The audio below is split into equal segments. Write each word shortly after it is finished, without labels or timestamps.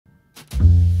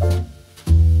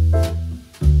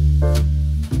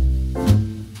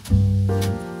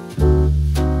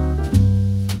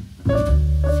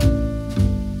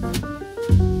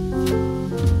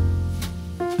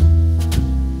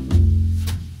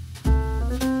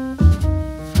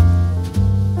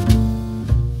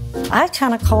I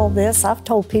kind of call this, I've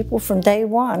told people from day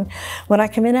one, when I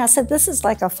come in, I said, this is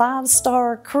like a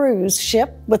 5-star cruise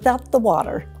ship without the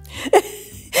water.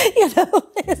 You know,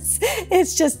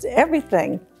 it's just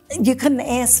everything. You couldn't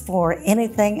ask for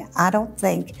anything, I don't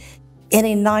think,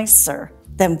 any nicer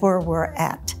than where we're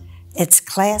at. It's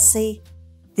classy.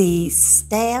 The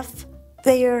staff,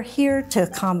 they are here to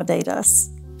accommodate us.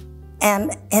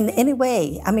 And in any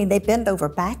way, I mean, they bend over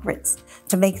backwards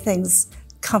to make things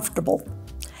comfortable.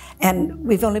 And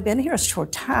we've only been here a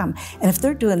short time. And if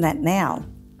they're doing that now,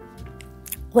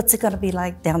 what's it going to be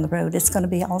like down the road? It's going to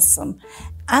be awesome.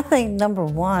 I think number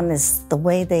one is the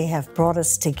way they have brought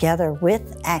us together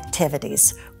with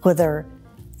activities, whether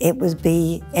it would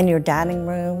be in your dining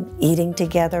room, eating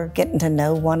together, getting to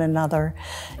know one another,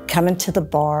 coming to the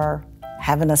bar,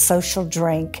 having a social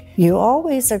drink. You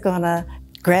always are going to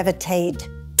gravitate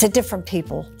to different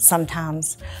people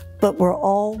sometimes, but we're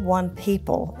all one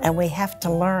people, and we have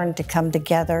to learn to come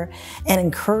together and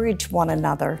encourage one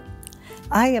another.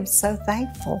 I am so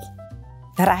thankful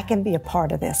that I can be a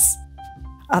part of this,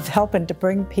 of helping to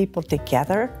bring people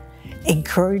together,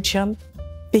 encourage them,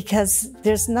 because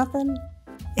there's nothing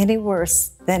any worse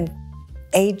than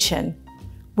aging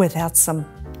without some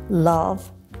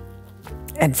love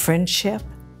and friendship,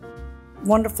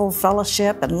 wonderful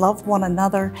fellowship, and love one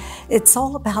another. It's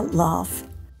all about love.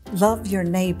 Love your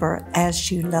neighbor as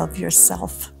you love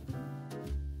yourself.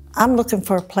 I'm looking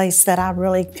for a place that I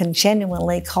really can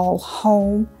genuinely call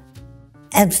home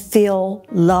and feel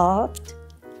loved.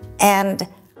 And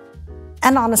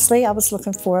honestly, I was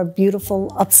looking for a beautiful,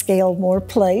 upscale, more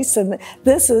place, and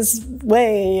this is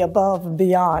way above and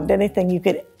beyond anything you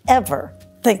could ever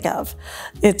think of.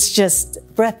 It's just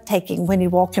breathtaking when you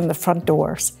walk in the front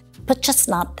doors. But just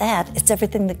not that, it's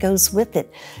everything that goes with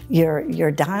it.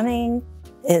 Your dining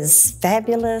is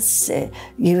fabulous.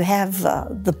 You have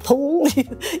the pool.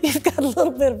 You've got a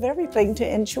little bit of everything to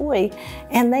enjoy.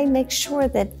 And they make sure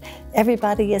that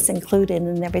everybody is included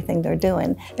in everything they're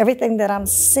doing. Everything that I'm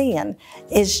seeing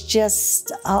is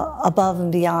just above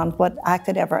and beyond what I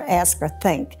could ever ask or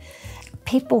think.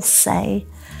 People say,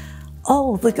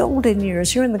 oh, the golden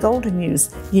years, you're in the golden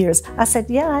years. I said,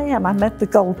 yeah, I am. I'm at the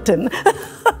Goldton.